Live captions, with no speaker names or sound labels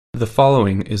The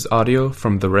following is audio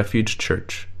from the Refuge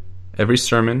Church. Every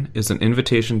sermon is an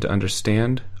invitation to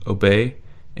understand, obey,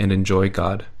 and enjoy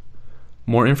God.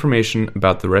 More information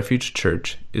about the Refuge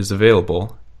Church is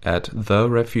available at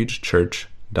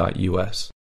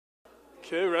therefugechurch.us.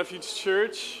 Okay, Refuge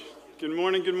Church. Good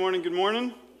morning, good morning, good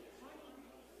morning.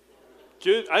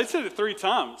 Good. I said it 3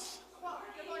 times.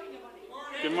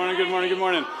 Good morning, good morning, good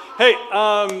morning. Hey,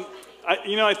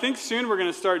 I think soon we're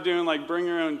going to start doing like bring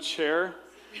your own chair,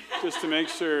 just to make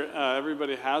sure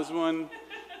everybody has one.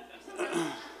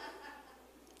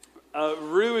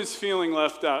 Rue is feeling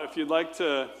left out. If you'd like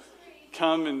to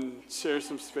come and share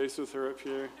some space with her up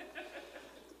here.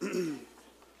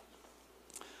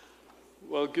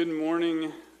 Well, good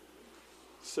morning.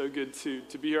 So good to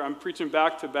be here. I'm preaching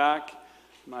back to back.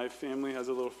 My family has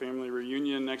a little family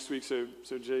reunion next week, so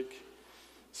Jake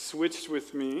switched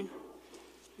with me.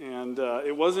 And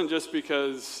it wasn't just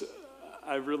because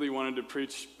I really wanted to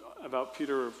preach about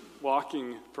Peter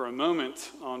walking for a moment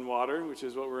on water, which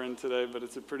is what we're in today, but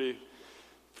it's a pretty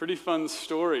fun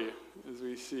story as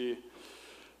we see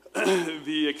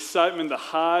the excitement, the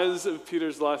highs of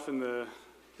Peter's life and the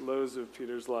lows of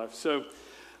Peter's life. So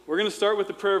we're going to start with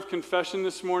the prayer of confession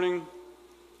this morning,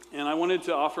 and I wanted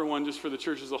to offer one just for the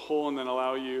church as a whole and then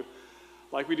allow you,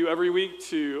 like we do every week,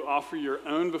 to offer your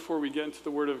own before we get into the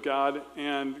Word of God.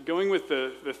 And going with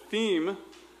the theme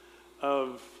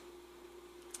of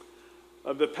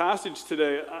the passage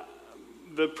today,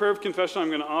 the prayer of confession I'm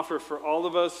going to offer for all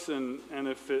of us, and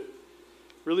if it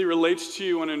really relates to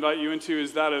you, I want to invite you into,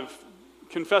 is that of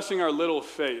confessing our little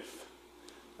faith.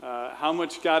 How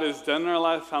much God has done in our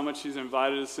life, how much He's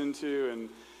invited us into, and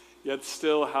yet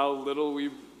still how little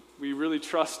we really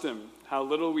trust Him, how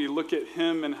little we look at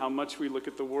Him and how much we look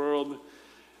at the world.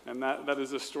 And that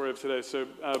is the story of today. So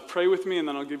pray with me, and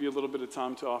then I'll give you a little bit of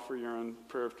time to offer your own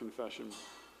prayer of confession.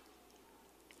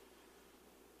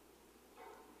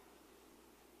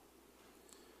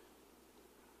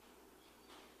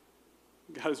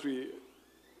 God, as we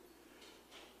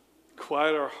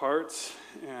quiet our hearts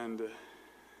and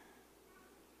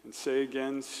say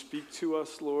again, speak to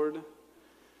us, Lord.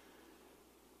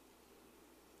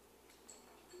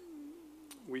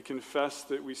 We confess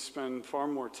that we spend far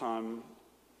more time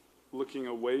looking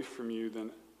away from you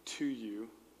than to you.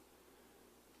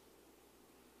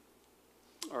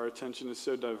 Our attention is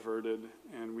so diverted,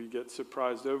 and we get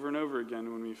surprised over and over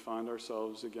again when we find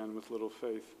ourselves again with little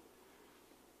faith.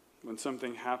 When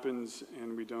something happens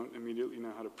and we don't immediately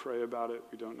know how to pray about it,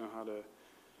 we don't know how to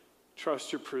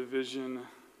trust your provision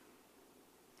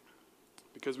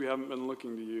because we haven't been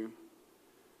looking to you.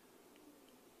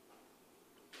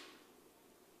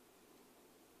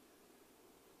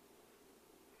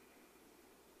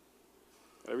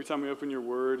 Every time we open your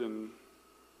word and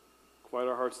quiet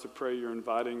our hearts to pray, you're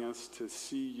inviting us to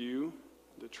see you,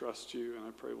 to trust you, and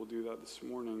I pray we'll do that this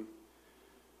morning.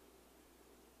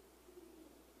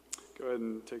 Go ahead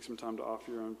and take some time to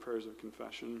offer your own prayers of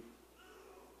confession.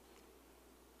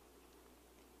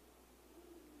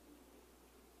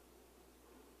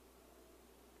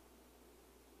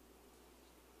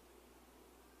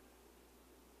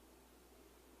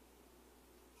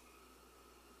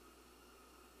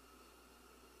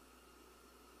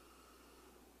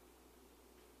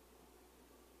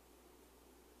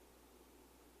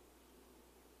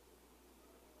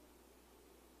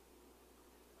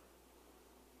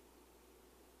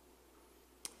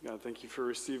 God, thank you for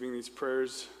receiving these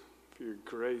prayers, for your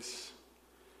grace,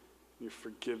 your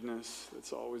forgiveness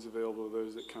that's always available to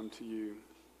those that come to you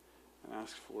and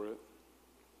ask for it.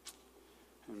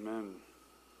 Amen.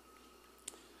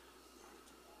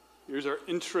 Here's our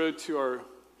intro to our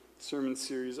sermon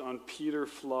series on Peter,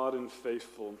 flawed and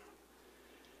faithful.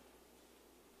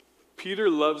 Peter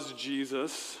loves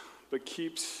Jesus, but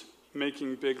keeps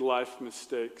making big life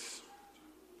mistakes.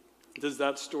 Does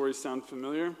that story sound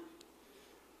familiar?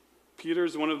 Peter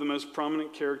is one of the most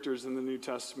prominent characters in the New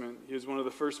Testament. He is one of the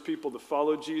first people to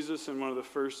follow Jesus and one of the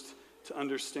first to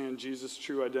understand Jesus'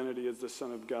 true identity as the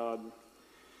Son of God.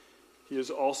 He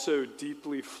is also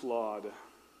deeply flawed.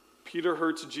 Peter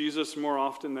hurts Jesus more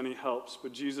often than he helps,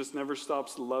 but Jesus never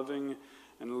stops loving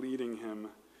and leading him.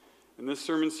 In this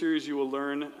sermon series, you will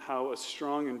learn how a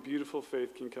strong and beautiful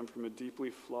faith can come from a deeply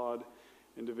flawed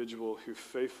individual who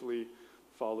faithfully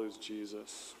follows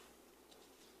Jesus.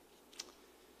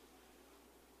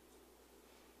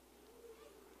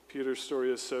 Peter's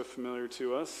story is so familiar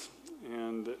to us,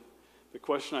 and the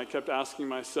question I kept asking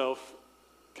myself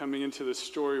coming into the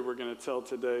story we're going to tell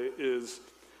today is,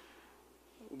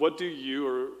 what do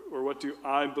you or what do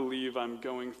I believe I'm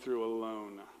going through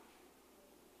alone?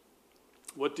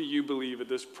 What do you believe at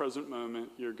this present moment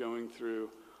you're going through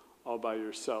all by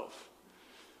yourself.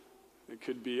 It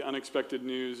could be unexpected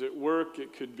news at work.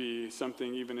 It could be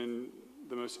something even in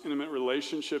the most intimate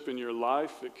relationship in your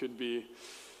life. It could be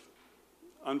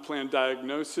unplanned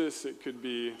diagnosis. It could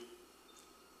be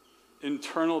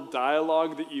internal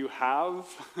dialogue that you have.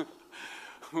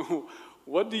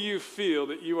 What do you feel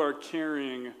that you are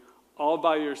carrying all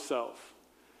by yourself?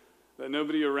 That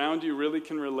nobody around you really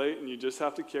can relate, and you just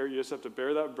have to carry, you just have to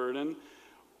bear that burden.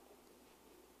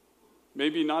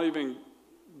 Maybe not even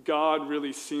God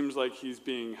really seems like he's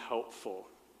being helpful.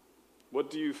 What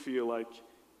do you feel like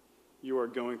you are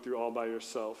going through all by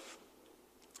yourself?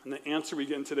 And the answer we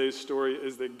get in today's story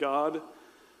is that God,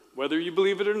 whether you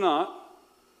believe it or not,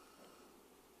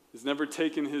 has never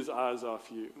taken his eyes off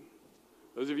you.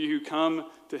 Those of you who come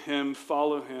to him,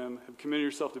 follow him, have committed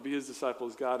yourself to be his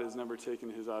disciples, God has never taken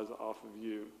his eyes off of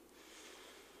you.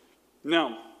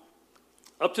 Now,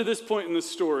 up to this point in the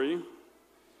story,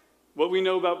 what we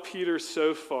know about Peter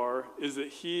so far is that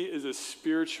he is a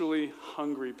spiritually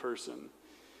hungry person.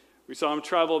 We saw him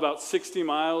travel about 60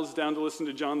 miles down to listen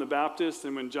to John the Baptist,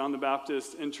 and when John the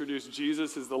Baptist introduced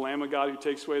Jesus as the Lamb of God who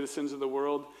takes away the sins of the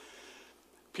world,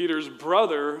 Peter's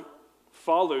brother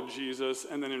followed Jesus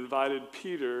and then invited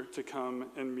Peter to come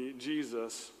and meet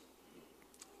Jesus.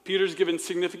 Peter's given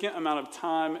significant amount of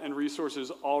time and resources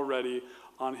already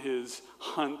on his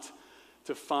hunt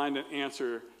to find an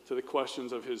answer to the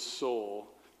questions of his soul.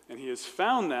 And he has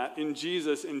found that in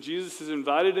Jesus, and Jesus has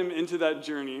invited him into that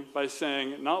journey by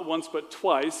saying, not once but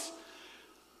twice,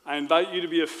 I invite you to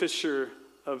be a fisher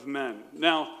of men.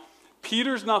 Now,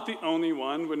 Peter's not the only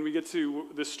one. When we get to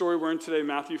the story we're in today,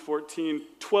 Matthew 14,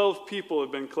 12 people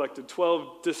have been collected,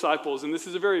 12 disciples, and this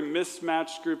is a very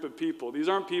mismatched group of people. These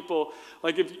aren't people,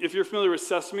 like if you're familiar with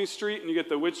Sesame Street and you get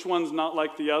the which one's not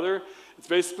like the other, it's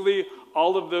basically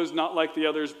all of those not like the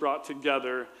others brought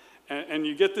together, and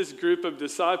you get this group of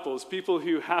disciples, people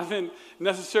who haven't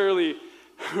necessarily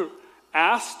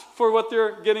asked for what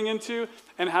they're getting into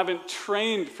and haven't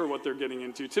trained for what they're getting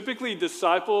into. Typically,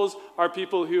 disciples are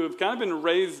people who have kind of been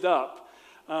raised up,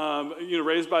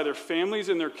 raised by their families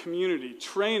and their community,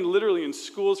 trained literally in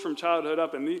schools from childhood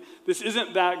up, and this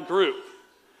isn't that group.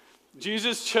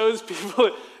 Jesus chose people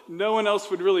that no one else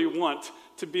would really want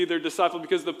to be their disciple,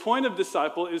 because the point of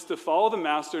disciple is to follow the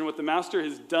master, and what the master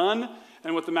has done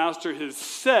and what the master has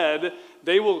said,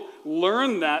 they will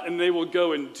learn that and they will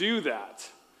go and do that.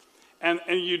 And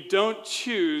you don't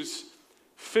choose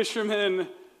fishermen,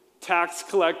 tax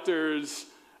collectors,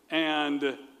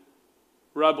 and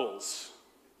rebels,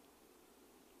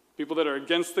 people that are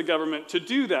against the government, to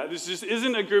do that. This just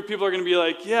isn't a group people are going to be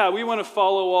like, yeah, we want to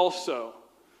follow also.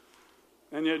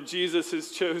 And yet Jesus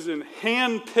has chosen,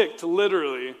 handpicked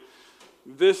literally,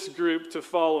 this group to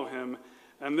follow him.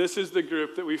 And this is the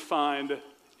group that we find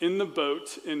in the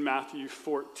boat in Matthew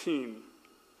 14.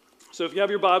 So if you have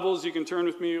your Bibles, you can turn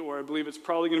with me, or I believe it's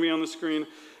probably going to be on the screen.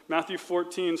 Matthew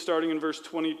 14, starting in verse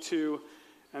 22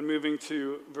 and moving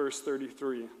to verse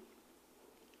 33.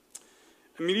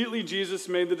 Immediately Jesus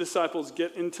made the disciples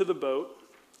get into the boat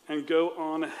and go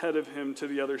on ahead of him to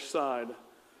the other side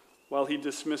while he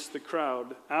dismissed the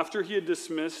crowd. After he had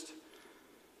dismissed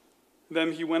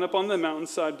them, he went up on the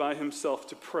mountainside by himself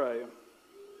to pray.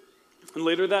 And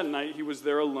later that night he was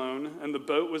there alone, and the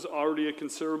boat was already a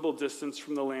considerable distance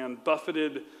from the land,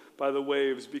 buffeted by the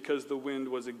waves because the wind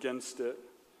was against it.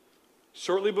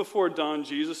 Shortly before dawn,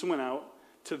 Jesus went out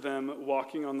to them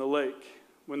walking on the lake.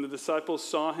 When the disciples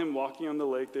saw him walking on the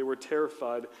lake, they were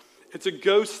terrified. "It's a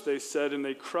ghost," they said, and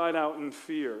they cried out in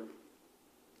fear.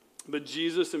 But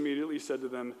Jesus immediately said to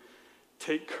them,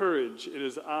 "Take courage, it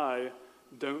is I,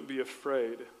 don't be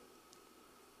afraid."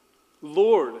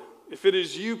 "Lord, if it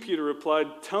is you," Peter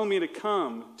replied, "tell me to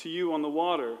come to you on the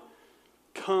water."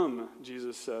 "Come,"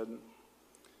 Jesus said.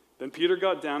 Then Peter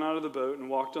got down out of the boat and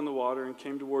walked on the water and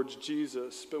came towards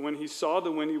Jesus. But when he saw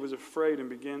the wind, he was afraid and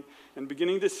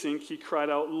beginning to sink, he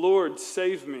cried out, "Lord,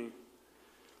 save me."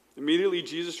 Immediately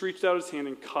Jesus reached out his hand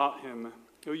and caught him.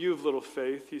 "Oh, you of little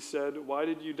faith," he said, "why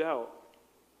did you doubt?"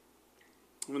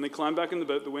 When they climbed back in the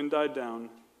boat, the wind died down.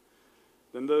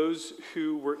 Then those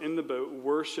who were in the boat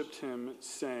worshipped him,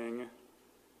 saying,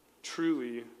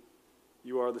 "Truly,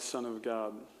 you are the Son of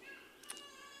God."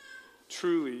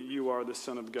 Truly, you are the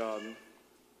Son of God.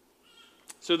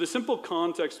 So the simple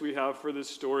context we have for this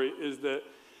story is that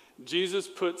Jesus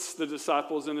puts the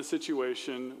disciples in a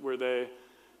situation where they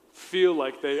feel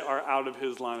like they are out of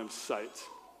his line of sight,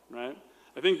 right?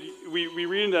 I think we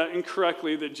read into that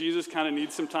incorrectly, that Jesus kind of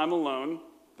needs some time alone.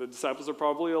 The disciples are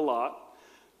probably a lot.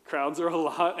 Crowds are a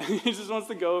lot. And he just wants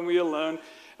to go and be alone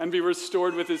and be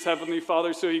restored with his heavenly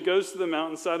Father. So he goes to the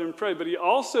mountainside and pray. But he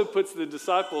also puts the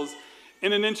disciples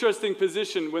in an interesting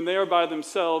position. When they are by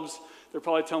themselves, they're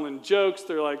probably telling jokes.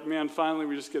 They're like, man, finally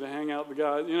we just get to hang out with the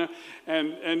guys,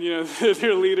 And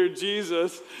their leader,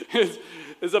 Jesus,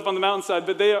 is up on the mountainside,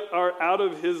 but they are out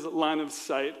of his line of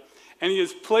sight. And he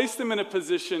has placed them in a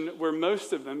position where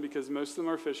most of them, because most of them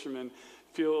are fishermen,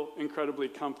 feel incredibly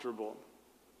comfortable.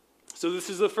 So this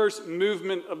is the first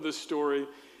movement of the story,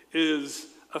 is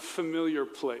a familiar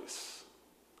place.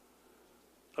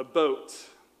 A boat.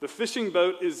 The fishing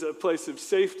boat is a place of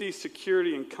safety,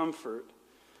 security, and comfort.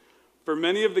 For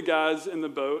many of the guys in the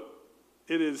boat,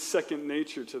 it is second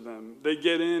nature to them. They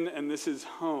get in and this is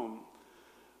home.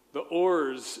 The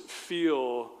oars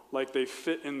feel like they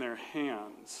fit in their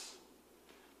hands.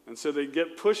 And so they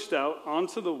get pushed out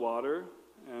onto the water,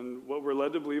 and what we're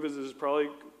led to believe is there's probably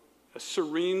a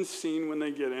serene scene when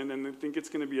they get in, and they think it's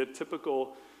going to be a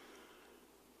typical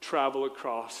travel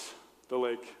across the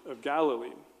Lake of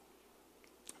Galilee.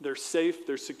 They're safe,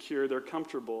 they're secure, they're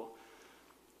comfortable.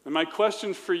 And my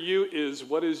question for you is,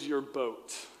 what is your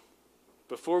boat?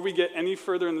 Before we get any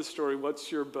further in the story,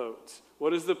 what's your boat?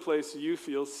 What is the place you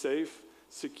feel safe,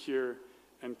 secure,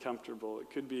 and comfortable? It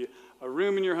could be a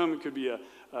room in your home. It could be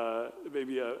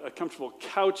maybe a comfortable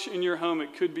couch in your home.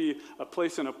 It could be a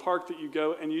place in a park that you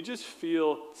go and you just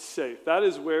feel safe. That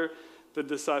is where the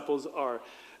disciples are.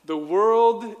 The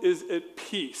world is at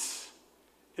peace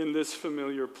in this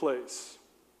familiar place.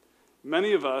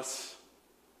 Many of us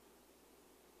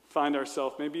find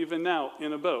ourselves, maybe even now,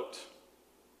 in a boat.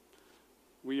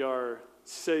 We are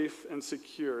safe and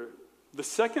secure. The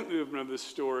second movement of this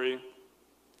story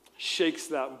shakes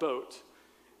that boat.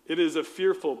 It is a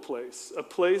fearful place, a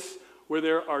place where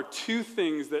there are two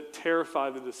things that terrify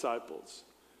the disciples.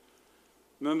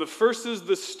 And then the first is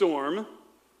the storm,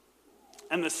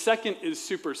 and the second is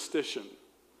superstition.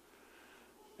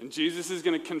 And Jesus is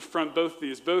going to confront both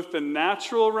these, both the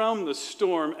natural realm, the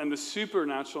storm, and the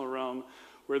supernatural realm,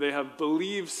 where they have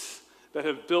beliefs that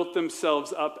have built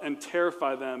themselves up and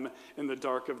terrify them in the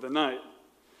dark of the night.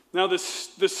 Now, the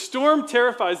storm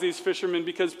terrifies these fishermen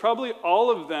because probably all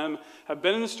of them have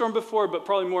been in a storm before, but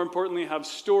probably more importantly, have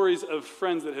stories of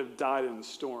friends that have died in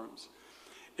storms.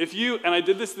 And I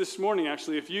did this morning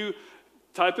actually, if you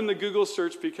type in the Google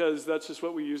search, because that's just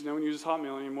what we use, no one uses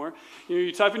Hotmail anymore.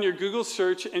 You type in your Google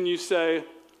search and you say,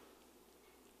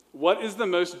 what is the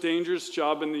most dangerous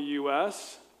job in the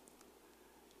U.S.?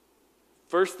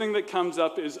 First thing that comes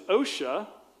up is OSHA,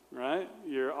 right?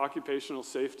 Your Occupational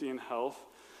Safety and Health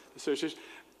Association.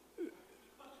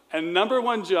 And number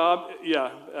one job,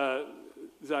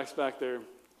 Zach's back there.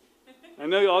 I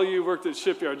know all you worked at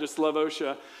Shipyard just love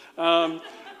OSHA.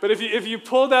 But if you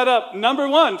pull that up, number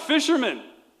one, fishermen.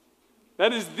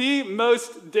 That is the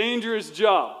most dangerous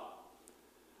job.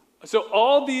 So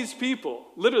all these people,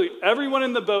 literally everyone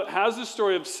in the boat has a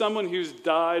story of someone who's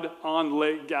died on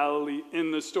Lake Galilee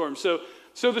in the storm. So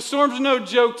the storm's no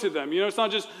joke to them. It's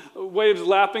not just waves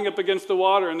lapping up against the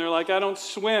water and they're like, I don't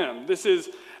swim. This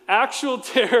is actual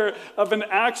terror of an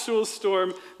actual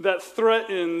storm that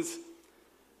threatens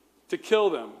to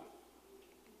kill them.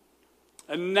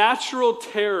 A natural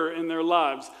terror in their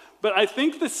lives. But I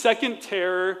think the second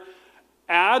terror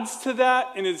adds to that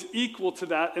and is equal to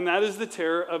that, and that is the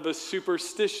terror of a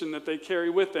superstition that they carry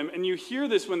with them. And you hear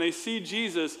this when they see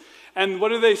Jesus, and what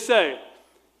do they say?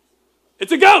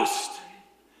 It's a ghost!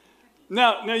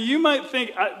 Now you might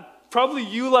think, probably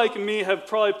you like me have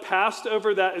probably passed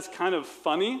over that as kind of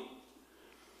funny.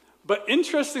 But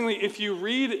interestingly, if you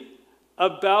read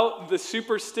about the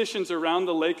superstitions around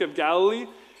the Lake of Galilee,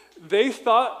 they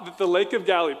thought that the Lake of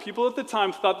Galilee, people at the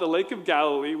time thought the Lake of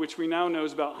Galilee, which we now know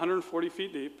is about 140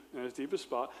 feet deep, in its deepest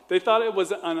spot, they thought it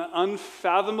was an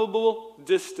unfathomable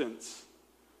distance.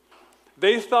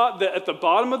 They thought that at the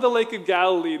bottom of the Lake of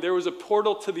Galilee, there was a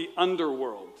portal to the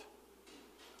underworld.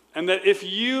 And that if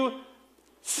you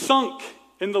sunk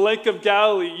in the Lake of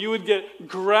Galilee, you would get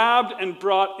grabbed and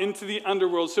brought into the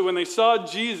underworld. So when they saw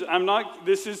Jesus,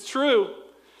 this is true.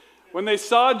 When they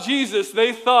saw Jesus,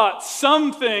 they thought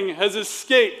something has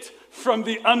escaped from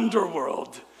the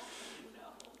underworld.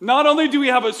 Not only do we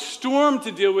have a storm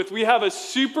to deal with, we have a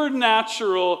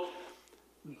supernatural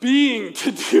being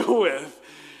to deal with.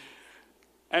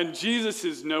 And Jesus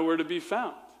is nowhere to be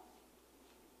found.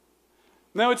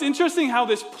 Now, it's interesting how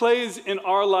this plays in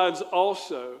our lives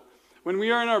also. When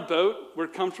we are in our boat, we're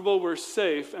comfortable, we're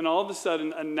safe, and all of a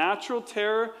sudden, a natural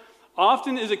terror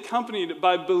often is accompanied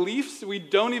by beliefs we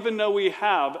don't even know we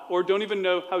have or don't even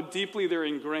know how deeply they're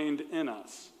ingrained in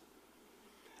us.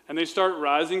 And they start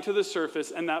rising to the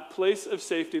surface, and that place of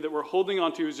safety that we're holding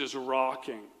onto is just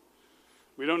rocking.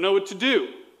 We don't know what to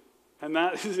do. And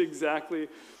that is exactly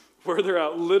where they're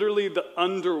at. Literally, the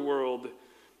underworld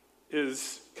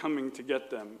is coming to get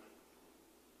them.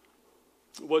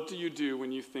 What do you do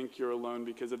when you think you're alone?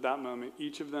 Because at that moment,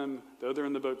 each of them, though they're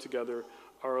in the boat together,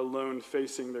 are alone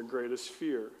facing their greatest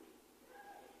fear.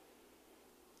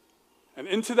 And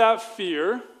into that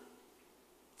fear,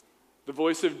 the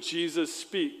voice of Jesus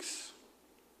speaks.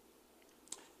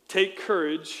 Take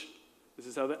courage. This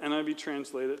is how the NIV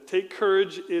translates it. Take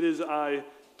courage, it is I,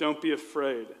 don't be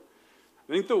afraid.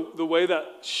 I think the way that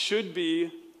should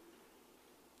be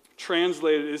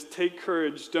translated is take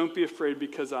courage, don't be afraid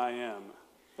because I am.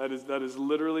 That is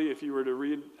literally, if you were to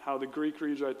read how the Greek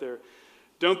reads right there,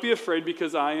 don't be afraid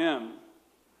because I am.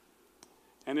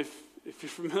 And if you're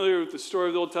familiar with the story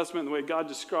of the Old Testament and the way God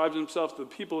describes himself, the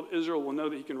people of Israel will know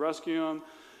that he can rescue them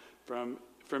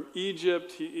from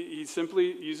Egypt. He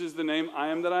simply uses the name I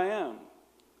am that I am.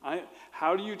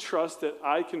 How do you trust that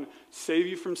I can save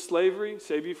you from slavery,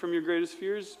 save you from your greatest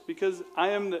fears? Because I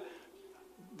am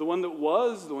the one that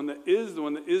was, the one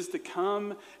that is to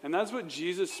come. And that's what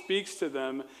Jesus speaks to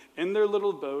them in their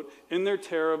little boat, in their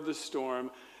terror of the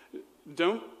storm.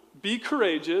 Don't be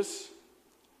courageous.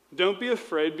 Don't be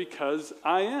afraid because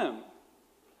I am.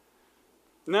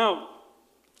 Now,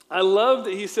 I love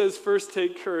that he says first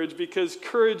take courage, because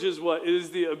courage is what? It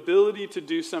is the ability to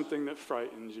do something that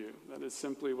frightens you. That is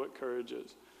simply what courage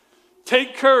is.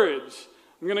 Take courage.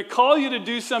 I'm going to call you to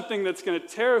do something that's going to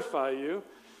terrify you,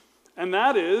 and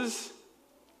that is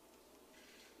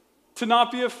to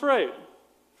not be afraid.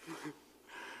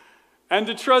 And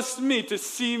to trust me, to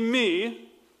see me,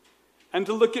 and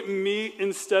to look at me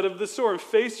instead of the storm.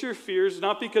 Face your fears,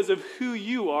 not because of who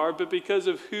you are, but because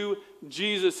of who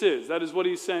Jesus is. That is what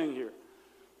he's saying here.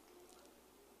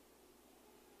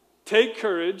 Take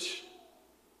courage.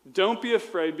 Don't be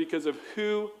afraid because of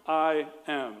who I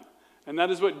am. And that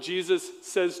is what Jesus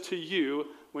says to you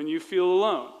when you feel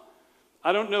alone.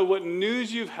 I don't know what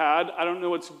news you've had. I don't know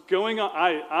what's going on.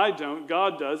 I don't.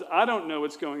 God does. I don't know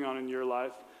what's going on in your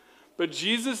life. But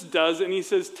Jesus does, and he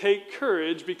says, take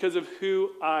courage because of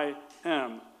who I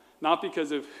am, not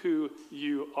because of who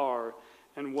you are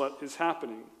and what is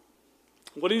happening.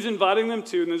 What he's inviting them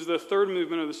to, and this is the third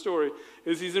movement of the story,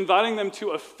 is he's inviting them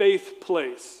to a faith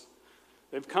place.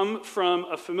 They've come from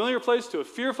a familiar place to a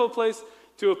fearful place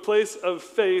to a place of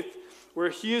faith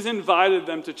where he has invited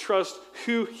them to trust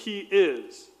who he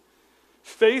is.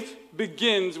 Faith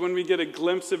begins when we get a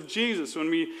glimpse of Jesus,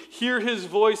 when we hear his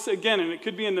voice again, and it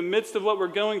could be in the midst of what we're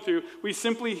going through. We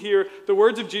simply hear the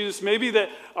words of Jesus, maybe that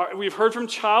we've heard from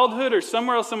childhood or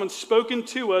somewhere else someone's spoken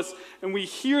to us, and we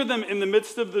hear them in the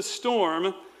midst of the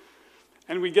storm,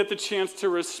 and we get the chance to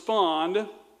respond.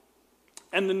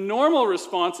 And the normal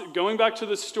response, going back to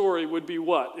the story, would be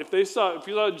what? If we saw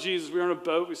Jesus, we were on a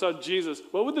boat, we saw Jesus,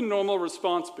 what would the normal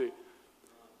response be?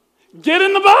 Get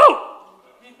in the boat!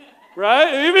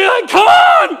 Right? You'd be like, come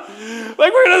on!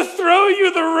 Like, we're going to throw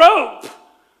you the rope.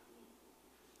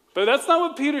 But that's not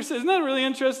what Peter says. Isn't that really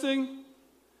interesting?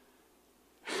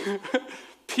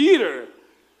 Peter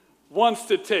wants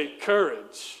to take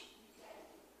courage.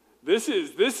 This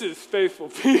is faithful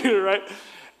Peter, right?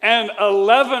 And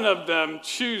 11 of them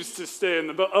choose to stay in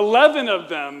the boat. 11 of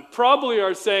them probably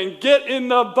are saying, get in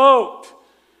the boat.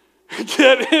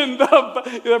 Get in the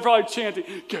boat. They're probably chanting,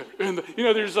 get in the,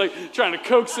 they're just like trying to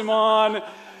coax him on.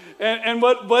 And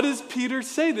what does Peter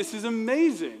say? This is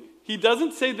amazing. He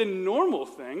doesn't say the normal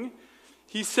thing.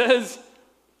 He says,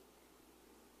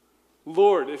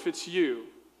 Lord, if it's you,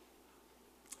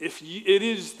 if it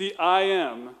is the I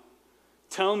am,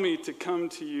 tell me to come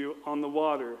to you on the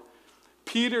water.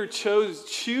 Peter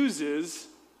chooses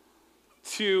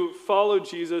to follow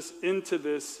Jesus into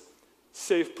this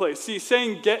safe place. See,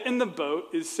 saying get in the boat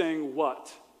is saying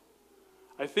what?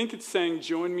 I think it's saying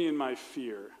join me in my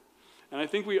fear. And I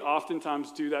think we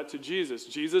oftentimes do that to Jesus.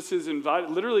 Jesus is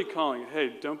literally calling,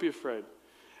 hey, don't be afraid.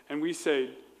 And we say,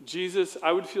 Jesus,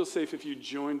 I would feel safe if you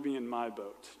joined me in my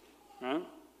boat. Right?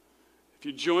 If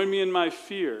you join me in my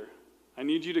fear, I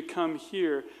need you to come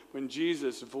here when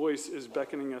Jesus' voice is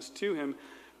beckoning us to him.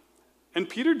 And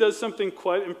Peter does something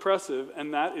quite impressive,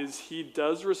 and that is he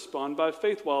does respond by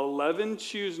faith. While 11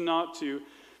 choose not to,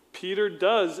 Peter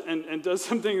does, and does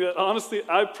something that honestly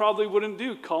I probably wouldn't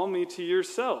do. Call me to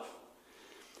yourself.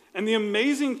 And the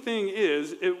amazing thing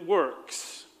is, it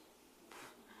works.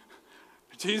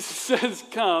 Jesus says,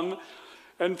 come,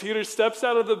 and Peter steps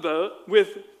out of the boat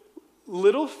with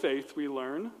little faith, we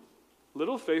learn.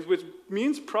 Little faith, which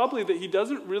means probably that he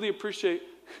doesn't really appreciate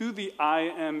who the I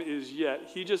am is yet.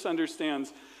 He just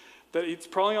understands that it's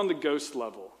probably on the ghost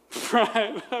level,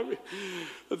 right? I mean,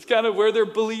 that's kind of where their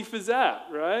belief is at,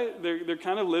 right? They're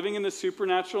kind of living in the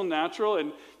supernatural, natural,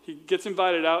 and He gets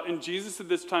invited out, and Jesus at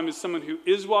this time is someone who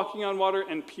is walking on water,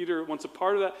 and Peter wants a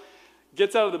part of that,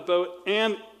 gets out of the boat,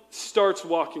 and starts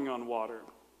walking on water.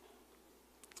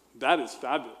 That is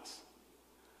fabulous.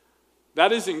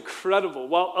 That is incredible.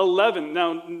 While 11,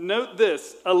 now note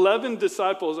this, 11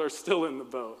 disciples are still in the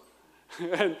boat.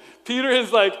 And Peter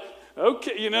is like,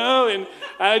 okay, and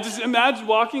I just imagine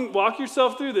walk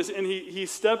yourself through this. And he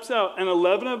steps out, and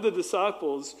 11 of the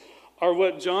disciples are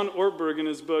what John Ortberg in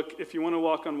his book, If You Want to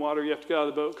Walk on Water, You Have to Get Out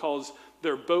of the Boat, calls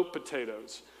their boat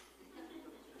potatoes.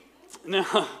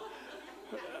 Now,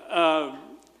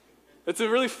 it's a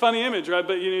really funny image, right?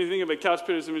 But you think of a couch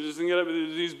potatoes image, just think of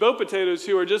these boat potatoes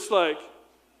who are just like,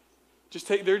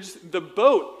 the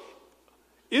boat.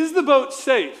 Is the boat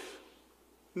safe?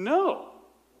 No.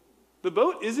 The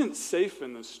boat isn't safe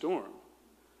in the storm.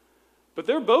 But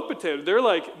they're boat potatoes. They're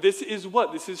like, this is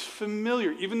what? This is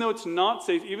familiar. Even though it's not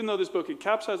safe, even though this boat could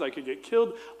capsize, I could get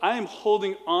killed, I am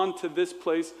holding on to this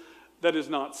place that is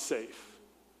not safe.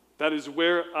 That is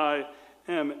where I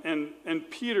am. And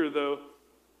Peter, though,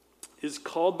 is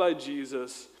called by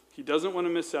Jesus. He doesn't want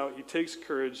to miss out. He takes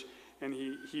courage, and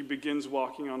he begins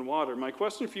walking on water. My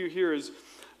question for you here is,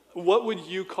 what would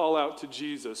you call out to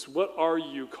Jesus? What are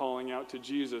you calling out to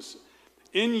Jesus?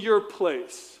 In your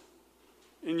place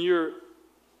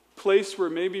where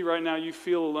maybe right now you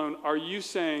feel alone, are you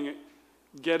saying,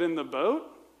 get in the boat?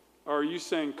 Or are you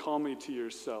saying, call me to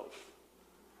yourself?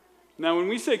 Now, when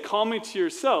we say call me to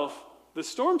yourself, the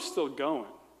storm's still going.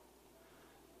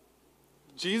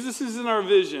 Jesus is in our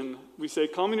vision. We say,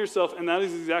 call me to yourself, and that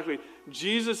is exactly,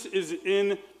 Jesus is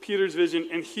in Peter's vision,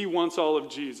 and he wants all of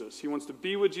Jesus. He wants to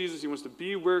be with Jesus. He wants to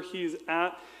be where he's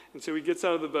at, and so he gets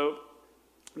out of the boat.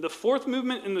 The fourth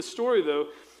movement in the story, though,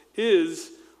 is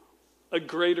a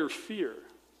greater fear.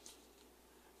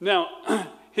 Now,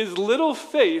 his little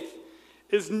faith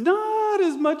is not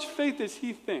as much faith as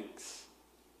he thinks.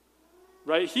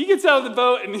 Right? He gets out of the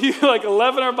boat, and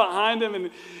 11 are behind him,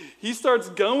 and he starts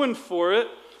going for it.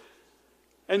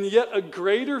 And yet a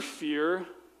greater fear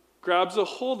grabs a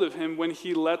hold of him when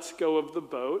he lets go of the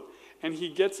boat, and he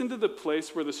gets into the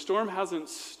place where the storm hasn't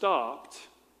stopped.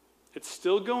 It's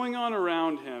still going on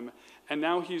around him, and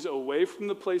now he's away from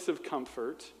the place of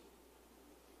comfort.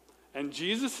 And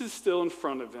Jesus is still in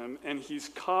front of him, and he's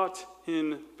caught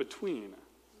in between.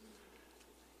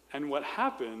 And what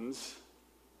happens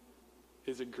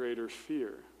is a greater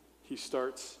fear. He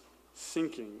starts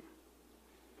sinking.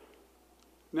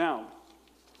 Now,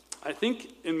 I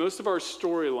think in most of our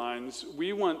storylines,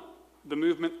 we want the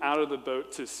movement out of the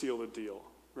boat to seal the deal,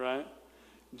 right?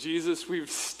 Jesus, we've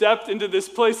stepped into this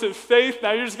place of faith.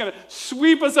 Now you're just going to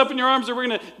sweep us up in your arms, or we're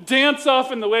going to dance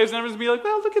off in the waves, and everyone's going to be like,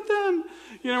 well, look at them.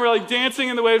 We're like dancing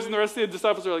in the waves, and the rest of the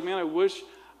disciples are like, man, I wish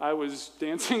I was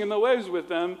dancing in the waves with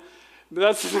them. But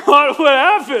that's not what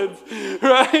happens,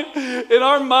 right? In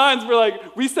our minds,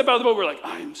 we step out of the boat, we're like,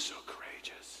 I am so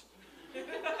courageous.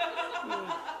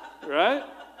 Right?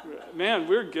 Man,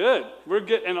 we're good. We're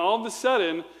good. And all of a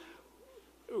sudden,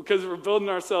 because we're building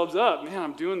ourselves up, man,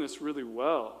 I'm doing this really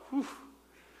well. Whew.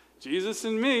 Jesus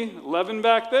and me, 11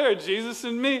 back there, Jesus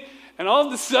and me. And all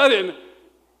of a sudden,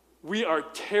 we are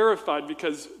terrified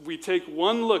because we take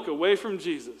one look away from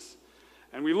Jesus.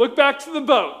 And we look back to the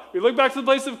boat. We look back to the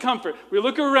place of comfort. We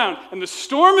look around, and the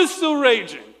storm is still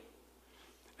raging.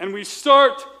 And we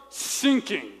start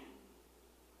sinking.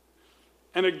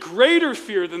 And a greater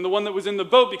fear than the one that was in the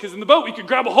boat, because in the boat we could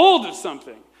grab a hold of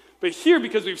something. But here,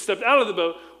 because we've stepped out of the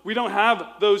boat, we don't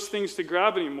have those things to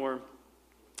grab anymore.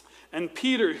 And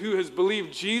Peter, who has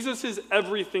believed Jesus is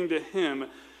everything to him,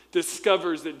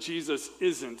 discovers that Jesus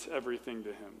isn't everything to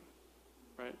him.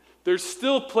 Right? There's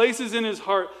still places in his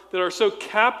heart that are so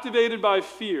captivated by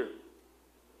fear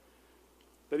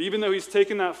that even though he's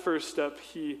taken that first step,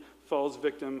 he falls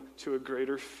victim to a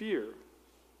greater fear.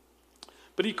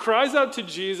 But he cries out to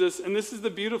Jesus, and this is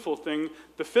the beautiful thing.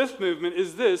 The fifth movement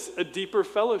is this, a deeper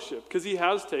fellowship, because he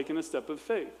has taken a step of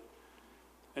faith.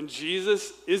 And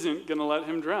Jesus isn't going to let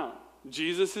him drown.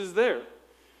 Jesus is there.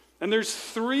 And there's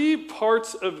three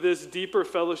parts of this deeper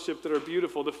fellowship that are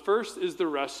beautiful. The first is the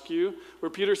rescue,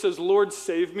 where Peter says, Lord,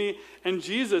 save me. And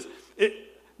Jesus,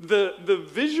 the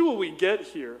visual we get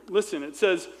here, listen, it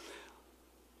says,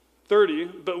 30,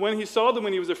 but when he saw them,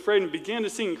 when he was afraid and began to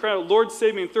sing and cry out, Lord,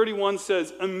 save me. And 31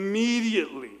 says,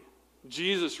 immediately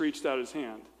Jesus reached out his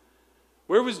hand.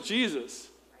 Where was Jesus?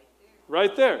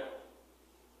 Right there.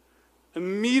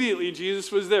 Immediately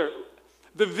Jesus was there.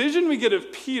 The vision we get of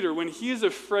Peter when he is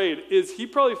afraid is he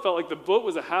probably felt like the boat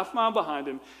was a half mile behind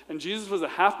him and Jesus was a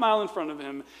half mile in front of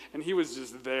him and he was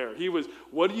just there. He was,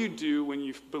 what do you do when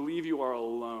you believe you are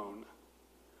alone?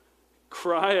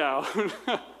 Cry out.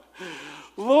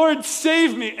 Lord,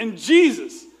 save me. And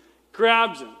Jesus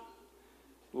grabs him,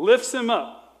 lifts him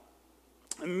up,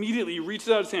 immediately reaches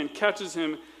out his hand, catches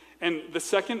him, and the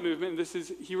second movement,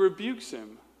 he rebukes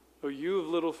him. Oh, you of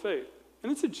little faith.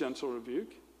 And it's a gentle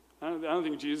rebuke. I don't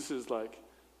think Jesus is like,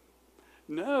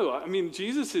 no. I mean,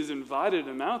 Jesus has invited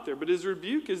him out there, but his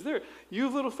rebuke is there. You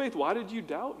of little faith, why did you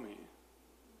doubt me?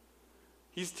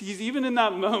 He's even in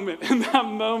that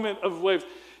moment of waves,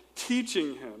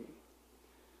 teaching him.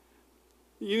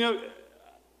 You know,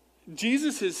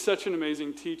 Jesus is such an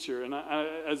amazing teacher, and I,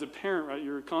 as a parent, right,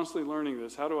 you're constantly learning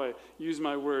this. How do I use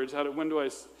my words? When do I,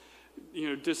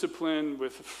 discipline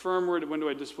with a firm word? When do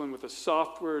I discipline with a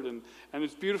soft word? And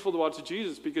it's beautiful to watch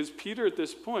Jesus, because Peter, at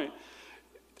this point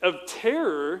of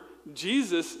terror,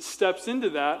 Jesus steps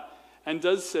into that and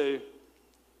does say,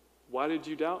 why did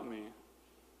you doubt me?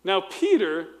 Now,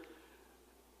 Peter,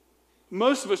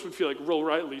 most of us would feel like, well,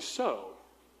 rightly so.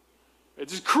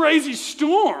 It's this crazy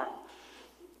storm.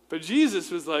 But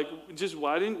Jesus was like, just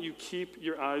why didn't you keep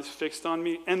your eyes fixed on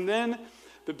me? And then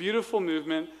the beautiful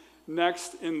movement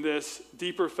next in this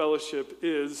deeper fellowship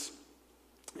is,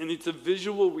 and it's a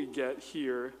visual we get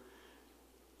here.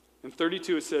 In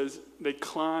 32 it says, they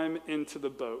climb into the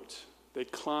boat. They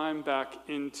climb back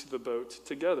into the boat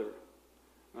together.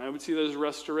 And I would see that as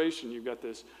restoration. You've got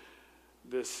this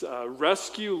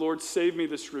rescue, Lord save me,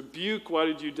 this rebuke, why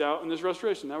did you doubt, and this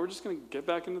restoration. Now we're just going to get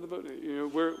back into the boat.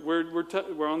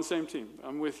 We're on the same team.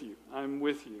 I'm with you.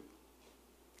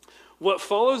 What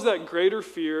follows that greater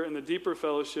fear and the deeper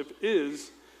fellowship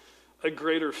is a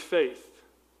greater faith,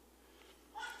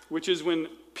 which is when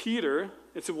Peter,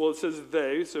 it says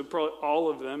they, so probably all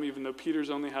of them, even though Peter's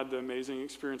only had the amazing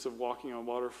experience of walking on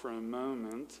water for a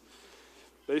moment,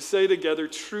 they say together,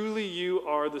 truly you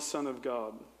are the Son of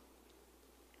God.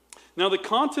 Now, the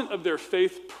content of their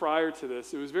faith prior to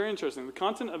this, it was very interesting. The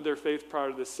content of their faith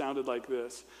prior to this sounded like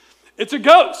this. It's a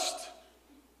ghost.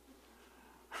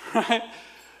 Right?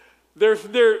 Their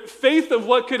faith of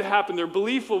what could happen, their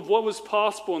belief of what was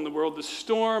possible in the world, the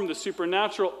storm, the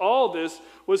supernatural, all this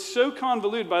was so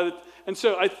convoluted and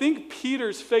so I think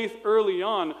Peter's faith early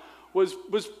on was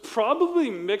probably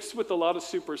mixed with a lot of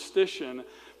superstition.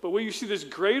 But what you see this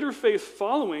greater faith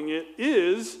following it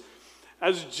is,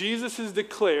 as Jesus has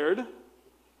declared,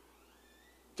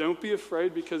 don't be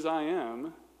afraid because I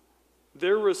am,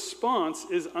 their response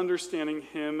is understanding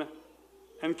him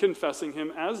and confessing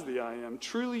him as the I am.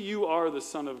 Truly you are the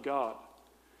Son of God.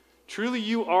 Truly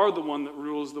you are the one that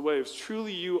rules the waves.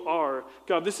 Truly you are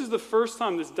God. This is the first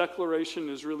time this declaration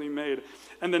is really made.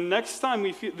 And the next time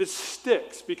we feel this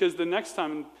sticks, because the next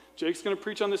time, and Jake's going to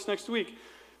preach on this next week,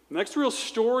 the next real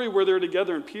story where they're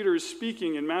together and Peter is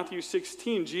speaking in Matthew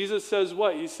 16, Jesus says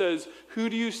what? He says, who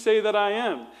do you say that I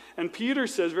am? And Peter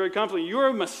says very confidently, you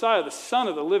are Messiah, the Son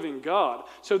of the living God.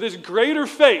 So this greater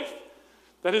faith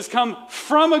that has come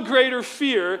from a greater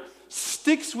fear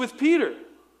sticks with Peter.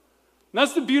 And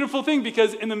that's the beautiful thing,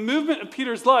 because in the movement of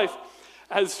Peter's life,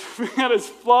 as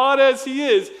flawed as he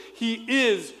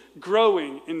is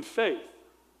growing in faith.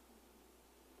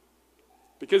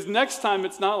 Because next time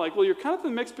it's not like, well, you're kind of the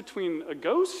mix between a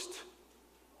ghost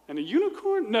and a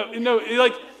unicorn. No,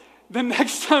 like the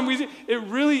next time we see, it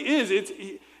really is.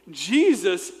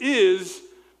 Jesus is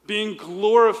being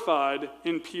glorified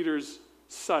in Peter's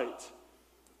sight.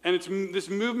 And it's this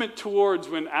movement towards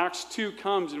when Acts 2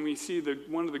 comes and we see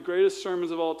one of the greatest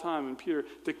sermons of all time, and Peter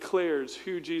declares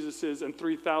who Jesus is and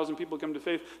 3,000 people come to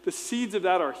faith. The seeds of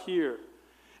that are here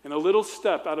in a little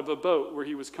step out of a boat where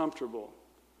he was comfortable,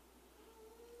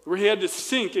 where he had to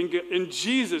sink, and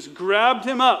Jesus grabbed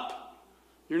him up.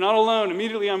 You're not alone.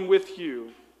 Immediately I'm with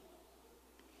you.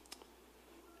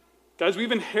 Guys,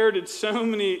 we've inherited so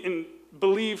many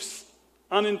beliefs,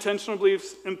 unintentional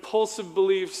beliefs, impulsive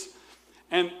beliefs,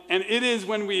 and it is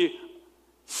when we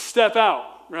step out,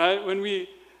 right? When we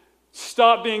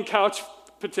stop being couch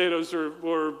potatoes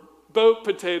or boat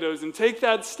potatoes and take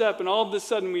that step, and all of a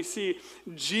sudden we see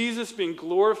Jesus being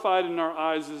glorified in our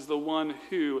eyes as the one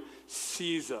who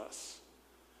sees us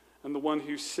and the one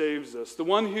who saves us, the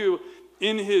one who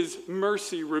in his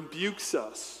mercy rebukes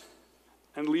us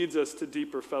and leads us to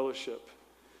deeper fellowship.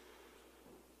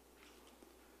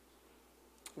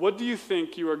 What do you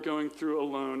think you are going through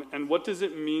alone, and what does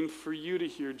it mean for you to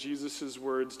hear Jesus'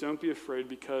 words, don't be afraid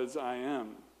because I am?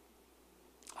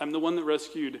 I'm the one that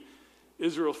rescued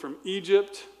Israel from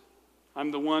Egypt.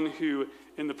 I'm the one who,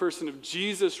 in the person of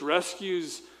Jesus,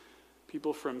 rescues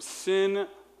people from sin.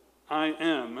 I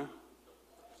am.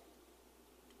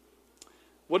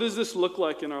 What does this look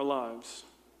like in our lives?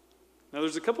 Now,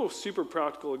 there's a couple of super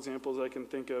practical examples I can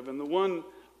think of, and the one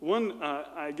One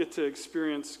I get to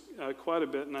experience quite a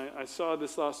bit, and I saw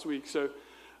this last week. So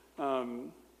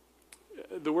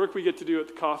the work we get to do at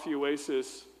the Coffee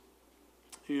Oasis,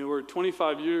 we're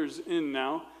 25 years in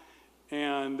now,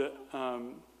 and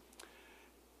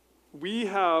we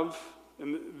have,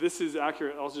 and this is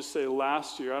accurate, I'll just say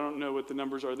last year, I don't know what the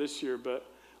numbers are this year, but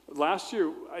last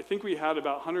year, I think we had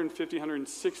about 150,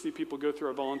 160 people go through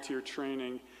our volunteer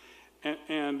training,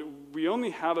 and we only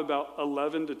have about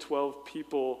 11 to 12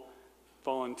 people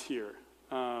volunteer.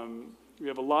 We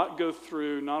have a lot go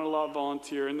through, not a lot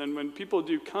volunteer, and then when people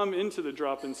do come into the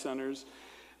drop-in centers,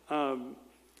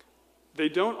 they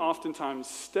don't oftentimes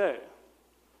stay.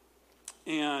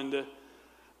 And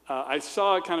I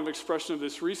saw a kind of expression of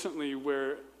this recently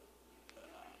where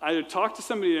I had talked to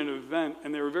somebody at an event,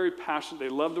 and they were very passionate. They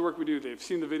love the work we do. They've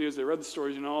seen the videos. They read the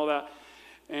stories, all that.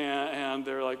 And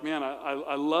they're like, man,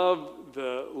 I love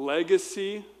the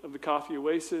legacy of the Coffee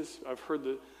Oasis. I've heard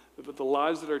the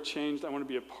lives that are changed. I want to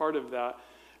be a part of that.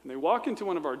 And they walk into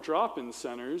one of our drop-in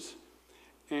centers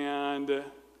and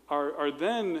are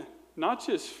then not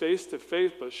just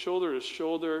face-to-face, but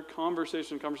shoulder-to-shoulder,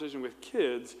 conversation with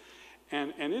kids.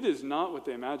 And it is not what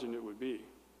they imagined it would be.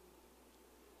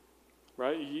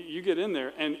 Right? You get in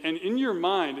there, and in your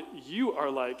mind, you are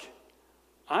like,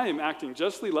 I am acting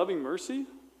justly, loving mercy,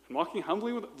 and walking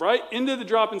humbly right into the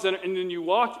drop-in center. And then you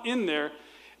walk in there,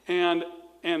 and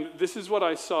this is what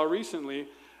I saw recently.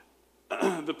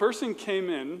 The person came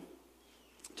in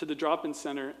to the drop-in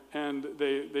center, and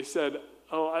they said,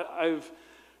 I've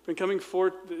been coming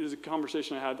this is a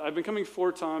conversation I had. I've been coming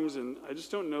 4 times, and I just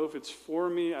don't know if it's for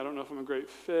me. I don't know if I'm a great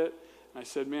fit. And I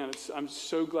said, man, I'm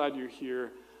so glad you're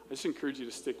here. I just encourage you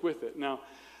to stick with it. Now,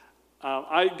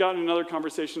 I got in another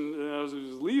conversation as I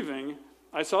was leaving.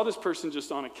 I saw this person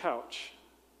just on a couch,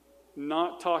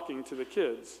 not talking to the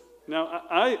kids. Now,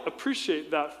 I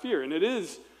appreciate that fear, and it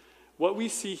is what we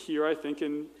see here, I think,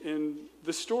 in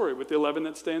the story with the 11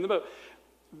 that stay in the boat.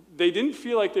 They didn't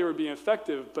feel like they were being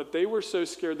effective, but they were so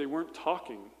scared they weren't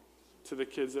talking to the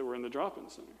kids that were in the drop-in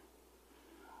center.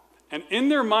 And in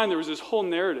their mind, there was this whole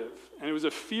narrative, and it was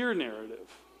a fear narrative.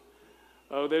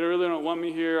 Oh, they really don't want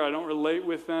me here. I don't relate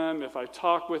with them. If I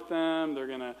talk with them, they're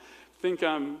going to think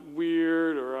I'm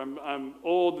weird or I'm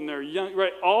old and they're young.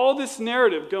 Right? All this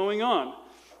narrative going on.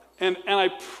 And I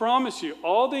promise you,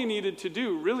 all they needed to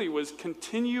do really was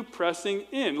continue pressing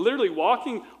in. Literally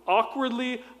walking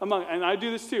awkwardly among, and I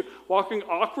do this too, walking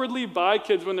awkwardly by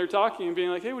kids when they're talking and being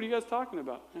like, hey, what are you guys talking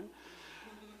about?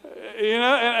 And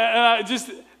I just,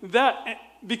 that,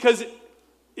 because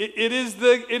it is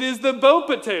the bow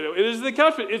potato. It is the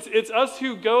couch potato. It's us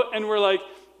who go and we're like,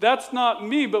 that's not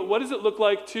me, but what does it look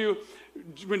like to,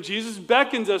 when Jesus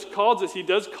beckons us, calls us, he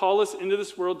does call us into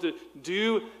this world to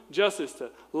do justice, to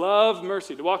love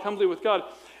mercy, to walk humbly with God.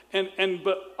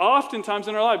 But oftentimes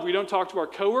in our life, we don't talk to our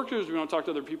coworkers, we don't talk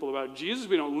to other people about Jesus,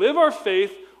 we don't live our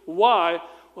faith. Why?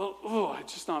 Well,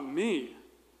 it's just not me.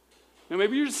 Now,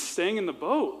 maybe you're just staying in the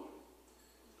boat.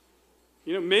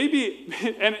 Maybe,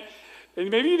 and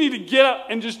maybe you need to get up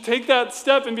and just take that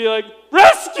step and be like,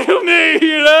 rescue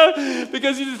me,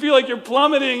 because you just feel like you're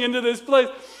plummeting into this place.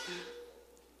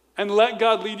 And let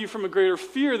God lead you from a greater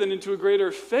fear than into a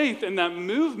greater faith in that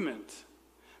movement.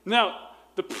 Now,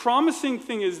 the promising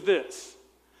thing is this.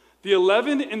 The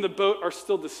 11 in the boat are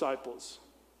still disciples.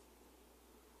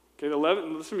 Okay, the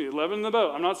 11, listen to me, 11 in the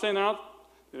boat. I'm not saying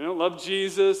they don't love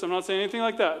Jesus. I'm not saying anything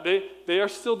like that. They are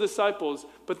still disciples,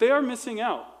 but they are missing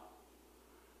out.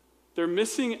 They're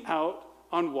missing out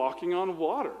on walking on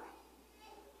water.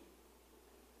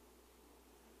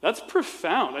 That's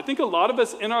profound. I think a lot of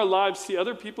us in our lives see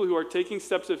other people who are taking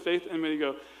steps of faith and we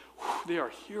go, they are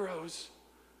heroes.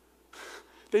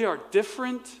 They are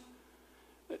different.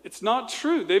 It's not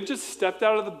true. They've just stepped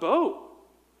out of the boat.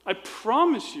 I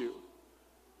promise you.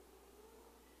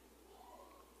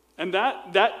 And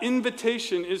that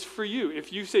invitation is for you.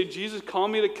 If you say, Jesus, call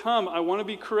me to come, I want to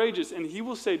be courageous, and he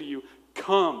will say to you,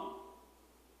 come.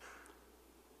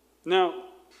 Now,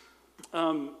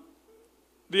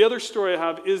 the other story I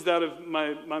have is that of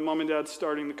my mom and dad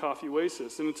starting the Coffee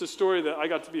Oasis. And it's a story that I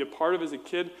got to be a part of as a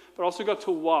kid, but also got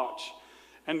to watch.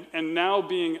 And now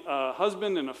being a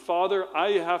husband and a father,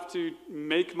 I have to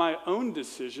make my own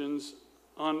decisions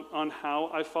on how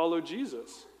I follow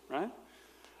Jesus, right?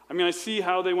 I mean, I see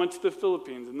how they went to the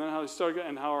Philippines, and then how they started,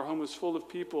 and how our home was full of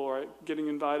people, right, getting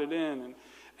invited in.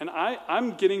 And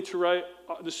I'm getting to write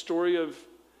the story of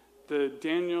the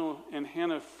Daniel and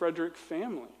Hannah Frederick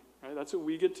family. Right? That's what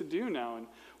we get to do now. And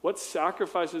what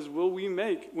sacrifices will we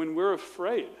make when we're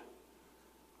afraid?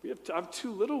 I have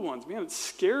 2 little ones. Man, it's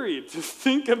scary to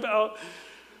think about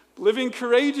living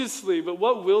courageously, but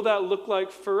what will that look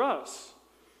like for us?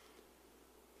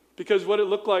 Because what it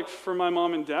looked like for my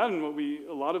mom and dad, and what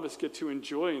a lot of us get to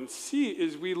enjoy and see,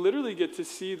 is we literally get to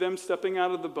see them stepping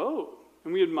out of the boat.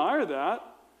 And we admire that.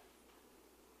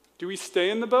 Do we stay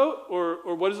in the boat?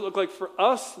 Or what does it look like for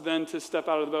us then to step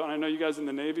out of the boat? And I know you guys in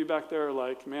the Navy back there are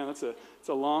like, man, it's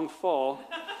a long fall.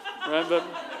 Right? But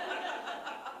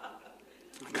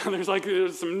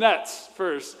there's some nets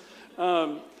first.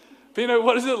 But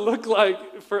what does it look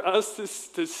like for us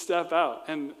to step out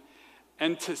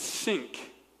and to sink?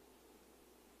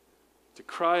 To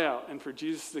cry out, and for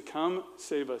Jesus to come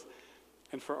save us,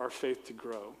 and for our faith to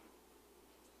grow.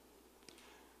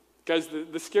 Guys,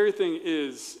 the scary thing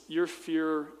is your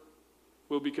fear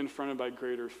will be confronted by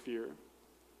greater fear.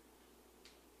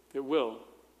 It will.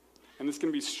 And it's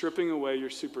going to be stripping away your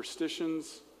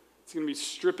superstitions. It's going to be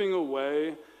stripping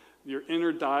away your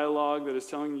inner dialogue that is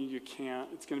telling you you can't.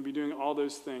 It's going to be doing all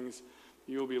those things.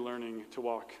 You will be learning to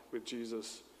walk with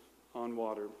Jesus on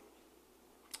water.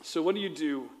 So what do you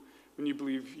do when you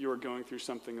believe you are going through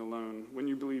something alone? When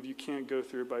you believe you can't go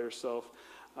through it by yourself?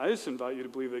 I just invite you to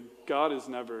believe that God is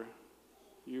never.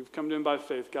 You've come to him by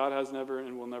faith. God has never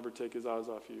and will never take his eyes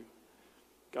off you.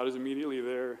 God is immediately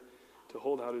there to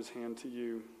hold out his hand to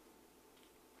you.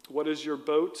 What is your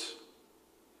boat?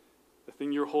 The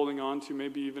thing you're holding on to,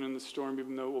 maybe even in the storm,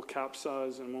 even though it will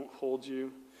capsize and won't hold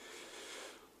you.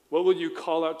 What will you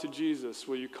call out to Jesus?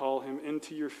 Will you call him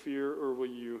into your fear, or will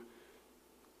you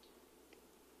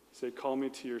say, call me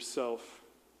to yourself?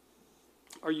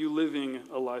 Are you living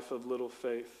a life of little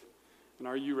faith? And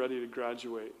are you ready to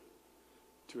graduate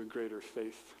to a greater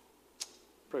faith?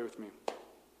 Pray with me.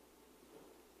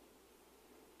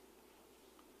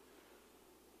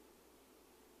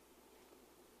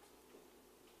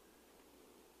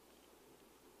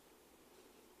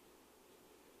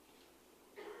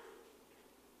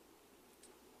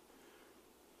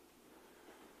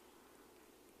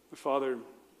 Father,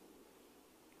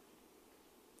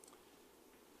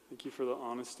 thank you for the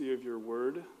honesty of your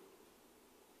word,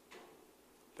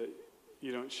 that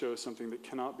you don't show us something that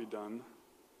cannot be done.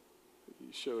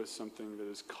 You show us something that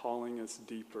is calling us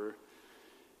deeper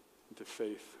into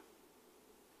faith.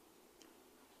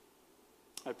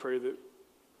 I pray that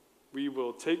we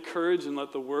will take courage and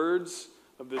let the words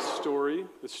of this story,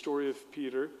 the story of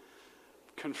Peter,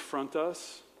 confront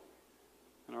us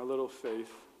in our little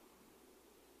faith.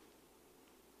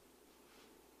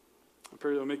 I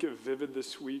pray that it'll make it vivid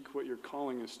this week what you're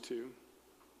calling us to.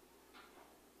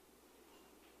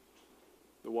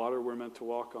 The water we're meant to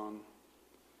walk on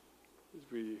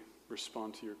as we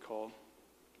respond to your call.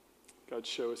 God,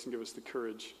 show us and give us the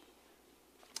courage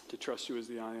to trust you as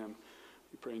the I am.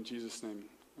 We pray in Jesus' name.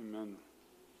 Amen.